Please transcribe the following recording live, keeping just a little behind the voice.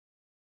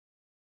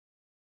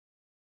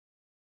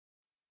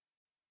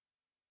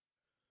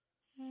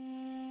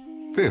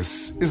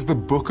This is the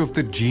book of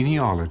the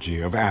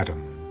genealogy of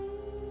Adam.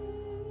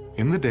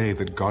 In the day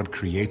that God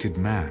created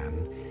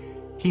man,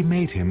 he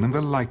made him in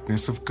the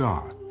likeness of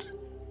God.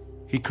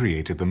 He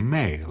created them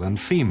male and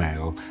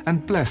female,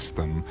 and blessed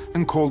them,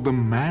 and called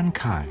them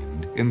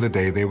mankind in the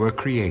day they were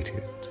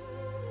created.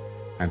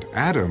 And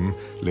Adam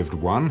lived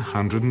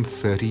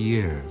 130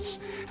 years,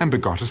 and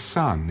begot a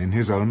son in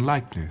his own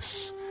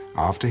likeness,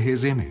 after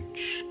his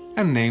image,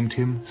 and named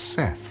him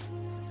Seth.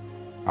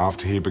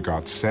 After he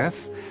begot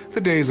Seth,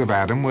 the days of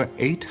Adam were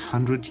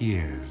 800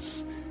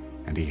 years,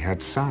 and he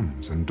had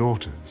sons and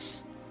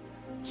daughters.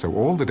 So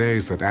all the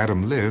days that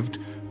Adam lived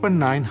were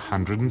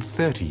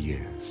 930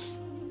 years,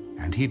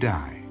 and he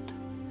died.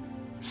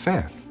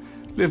 Seth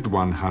lived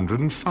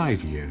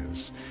 105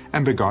 years,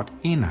 and begot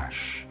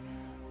Enosh.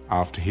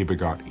 After he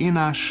begot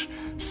Enosh,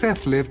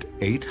 Seth lived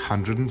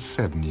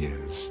 807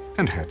 years,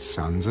 and had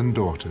sons and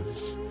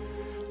daughters.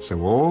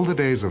 So all the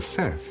days of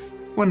Seth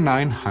were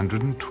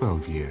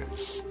 912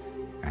 years,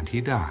 and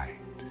he died.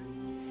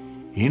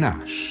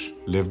 Enosh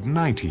lived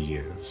 90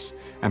 years,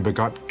 and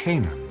begot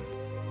Canaan.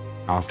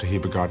 After he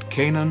begot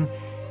Canaan,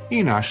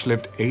 Enosh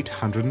lived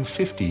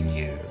 815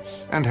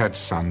 years, and had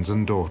sons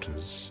and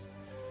daughters.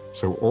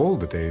 So all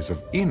the days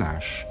of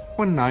Enosh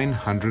were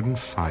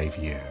 905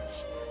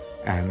 years,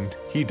 and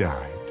he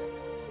died.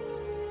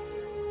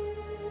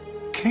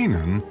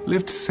 Canaan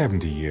lived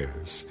 70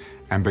 years,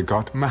 and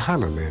begot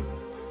Mahalalel.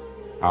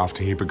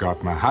 After he begot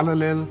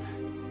Mahalalel,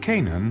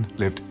 Canaan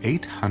lived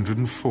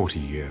 840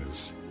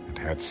 years, and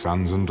had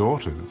sons and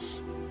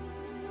daughters.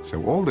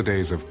 So all the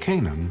days of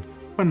Canaan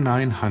were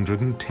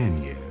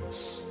 910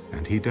 years,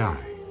 and he died.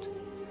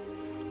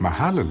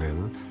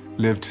 Mahalalel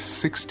lived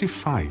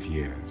 65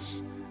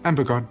 years, and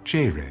begot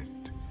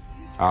Jared.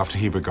 After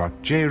he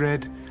begot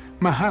Jared,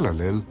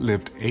 Mahalalel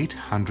lived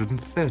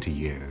 830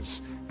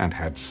 years, and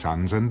had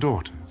sons and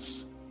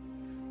daughters.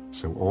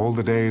 So all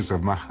the days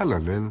of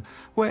Mahalalel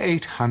were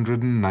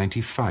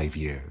 895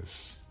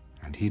 years,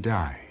 and he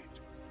died.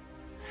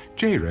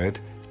 Jared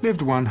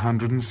lived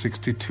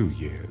 162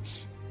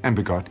 years, and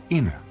begot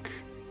Enoch.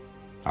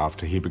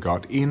 After he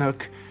begot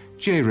Enoch,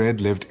 Jared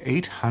lived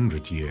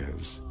 800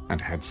 years, and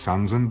had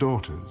sons and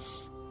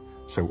daughters.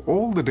 So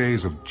all the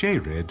days of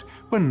Jared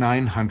were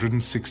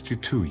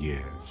 962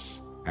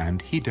 years,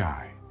 and he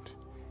died.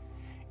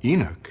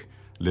 Enoch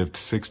lived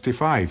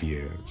 65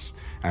 years,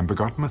 and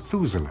begot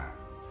Methuselah.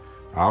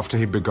 After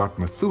he begot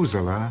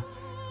Methuselah,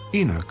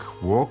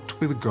 Enoch walked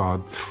with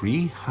God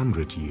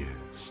 300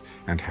 years,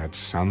 and had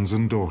sons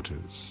and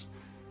daughters.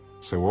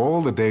 So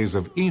all the days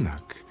of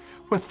Enoch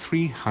were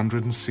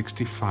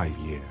 365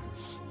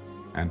 years.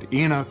 And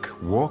Enoch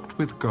walked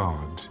with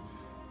God,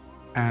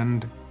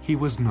 and he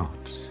was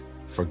not,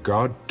 for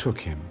God took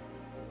him.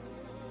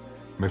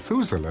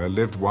 Methuselah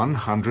lived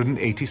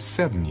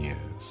 187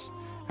 years,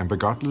 and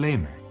begot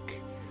Lamech.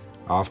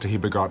 After he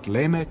begot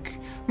Lamech,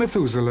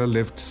 Methuselah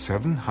lived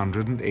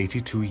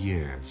 782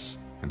 years,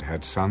 and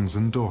had sons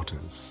and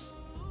daughters.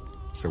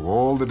 So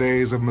all the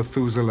days of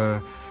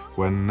Methuselah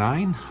were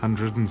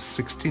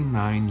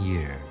 969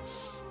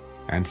 years,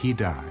 and he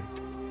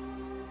died.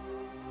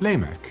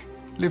 Lamech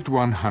lived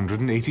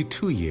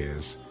 182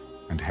 years,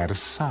 and had a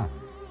son,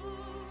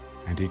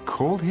 and he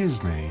called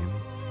his name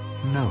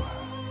Noah.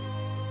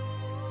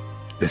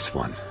 This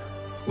one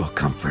will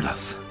comfort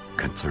us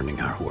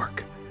concerning our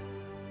work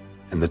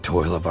and the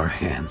toil of our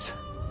hands,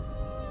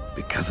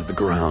 because of the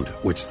ground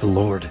which the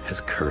Lord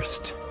has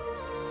cursed.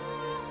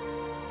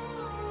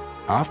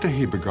 After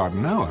he begot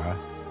Noah,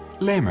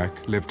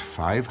 Lamech lived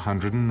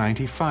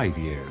 595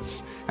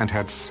 years, and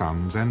had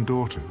sons and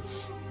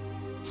daughters.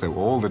 So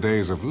all the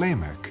days of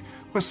Lamech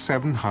were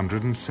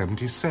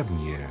 777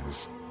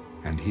 years,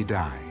 and he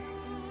died.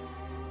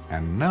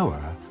 And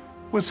Noah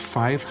was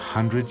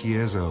 500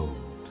 years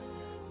old.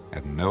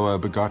 And Noah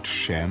begot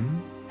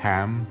Shem,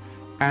 Ham,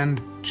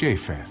 and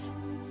Japheth.